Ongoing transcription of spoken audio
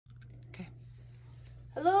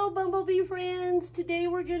Hello, Bumblebee friends. Today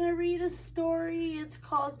we're going to read a story. It's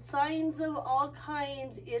called Signs of All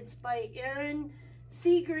Kinds. It's by Aaron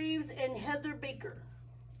Seagraves and Heather Baker.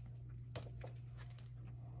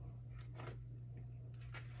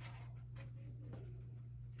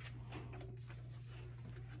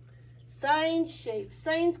 Signs, shapes.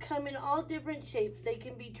 Signs come in all different shapes. They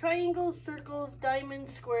can be triangles, circles,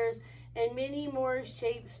 diamonds, squares, and many more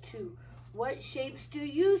shapes too. What shapes do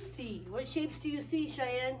you see? What shapes do you see,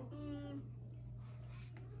 Cheyenne?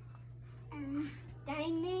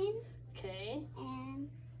 Diamond. Okay. And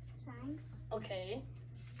sign. Okay.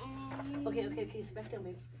 And Okay, so back down,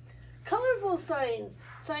 baby. Colorful signs.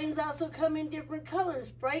 Signs also come in different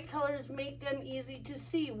colors. Bright colors make them easy to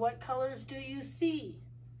see. What colors do you see?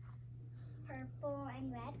 purple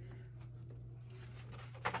and red.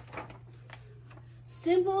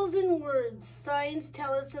 Symbols and words. Signs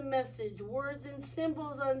tell us a message. Words and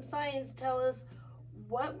symbols on signs tell us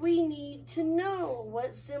what we need to know.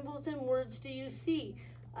 What symbols and words do you see?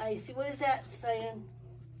 I see. What is that, Cyan?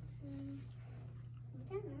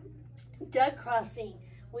 I don't know. Duck crossing.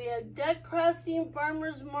 We have duck crossing,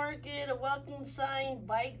 farmer's market, a welcome sign,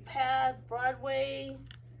 bike path, Broadway.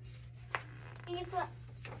 And if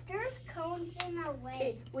there's cones in our way.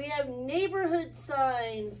 Okay, we have neighborhood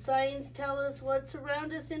signs. Signs tell us what's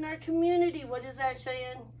around us in our community. What is that,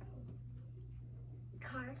 Cheyenne?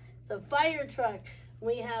 Car. It's a fire truck.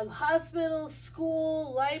 We have hospital,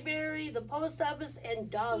 school, library, the post office, and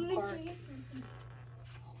dog park.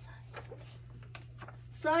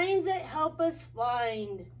 Signs that help us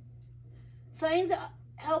find. Signs that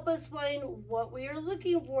help us find what we are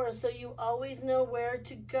looking for, so you always know where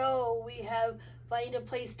to go. We have find a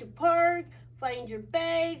place to park, find your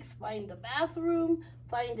bags, find the bathroom,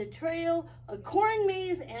 find a trail, a corn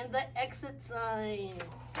maze, and the exit sign.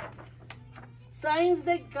 Signs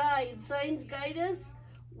that guide. Signs guide us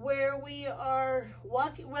where we are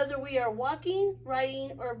walking, whether we are walking,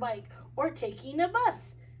 riding, or bike, or taking a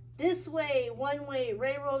bus. This way, one way,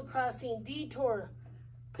 railroad crossing, detour,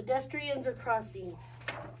 pedestrians are crossing.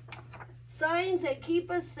 Signs that keep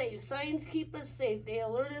us safe. Signs keep us safe. They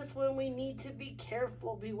alert us when we need to be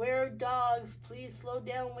careful. Beware of dogs. Please slow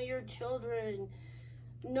down with your children.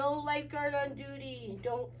 No lifeguard on duty.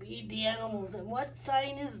 Don't feed the animals. And what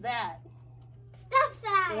sign is that? Stop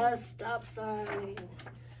sign. A stop sign.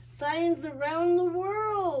 Signs around the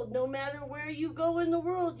world. No matter where you go in the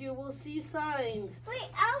world, you will see signs. Wait,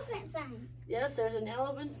 elephant sign. Yes, there's an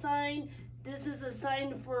elephant sign. This is a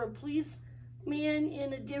sign for a policeman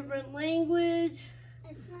in a different language.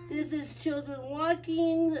 This is children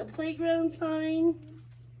walking, a playground sign.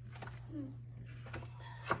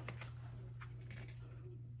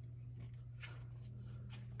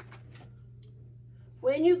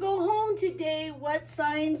 When you go home today, what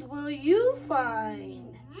signs will you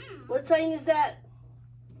find? What sign is that?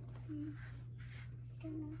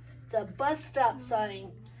 It's a bus stop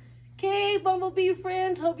sign. Okay, Bumblebee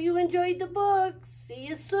friends, hope you enjoyed the book. See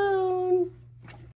you soon.